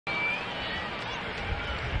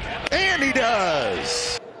And he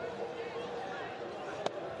does.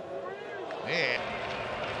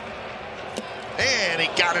 And he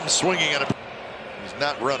got him swinging at a. He's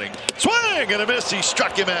not running. Swing and a miss. He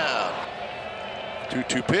struck him out.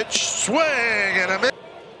 2-2 pitch. Swing and a miss.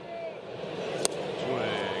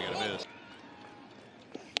 Swing and a miss.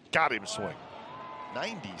 Got him swing.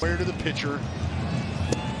 90. Where to the pitcher.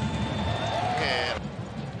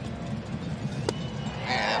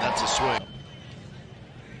 And that's a swing.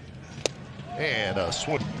 And a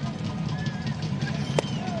swing.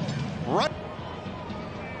 Right.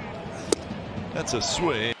 That's a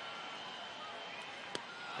swing.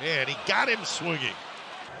 And he got him swinging.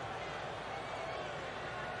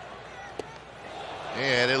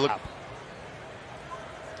 And it looked.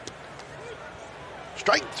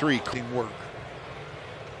 Strike three. Clean work.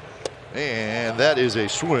 And that is a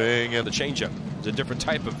swing. And the changeup is a different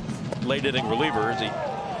type of late inning reliever as he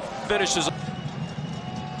finishes.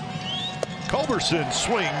 Culberson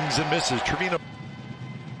swings and misses. Trivino.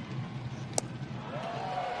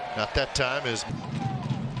 Not that time is.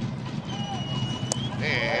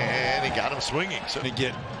 And he got him swinging. So to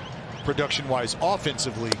get production-wise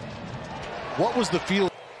offensively. What was the feel?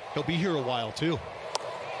 He'll be here a while too.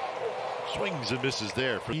 Swings and misses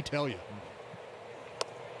there. Let me tell you.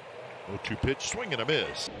 0-2 pitch, swing and a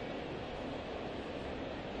miss.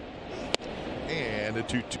 And a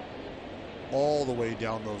 2-2. All the way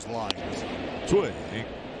down those lines. Swing.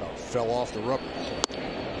 About fell off the rubber.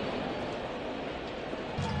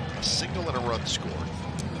 A single and a run scored.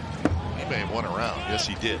 He may have won a round. Yes,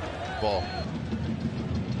 he did. Ball.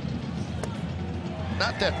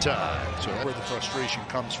 Not that time. So that's where the frustration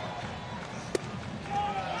comes from.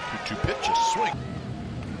 2-2 pitch, a swing.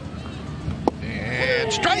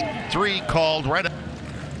 And strike three called right up.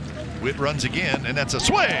 Witt runs again, and that's a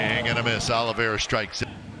swing and a miss. Oliveira strikes it.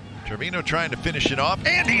 Trivino trying to finish it off,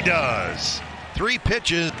 and he does. 3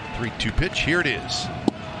 pitches, 3-2 pitch. Here it is.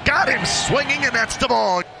 Got him swinging, and that's the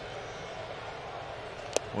ball.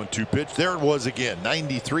 1-2 pitch. There it was again.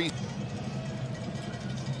 93.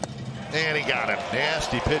 And he got him.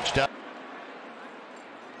 Nasty pitch down.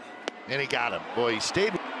 And he got him. Boy, he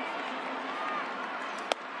stayed.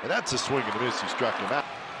 And that's a swing and a miss. He struck him out.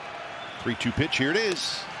 3-2 pitch. Here it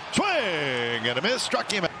is. Swing and a miss.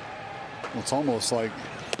 Struck him out. Well, it's almost like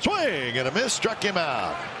swing and a miss. Struck him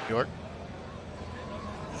out. New York.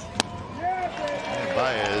 And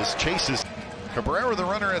Baez chases Cabrera, the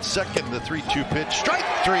runner at second. The 3-2 pitch. Strike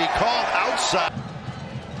three called outside.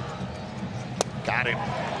 Got him.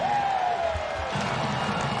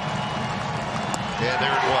 And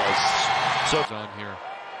there it was. So on here.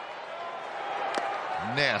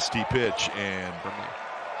 Nasty pitch and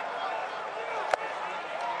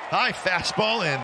high fastball and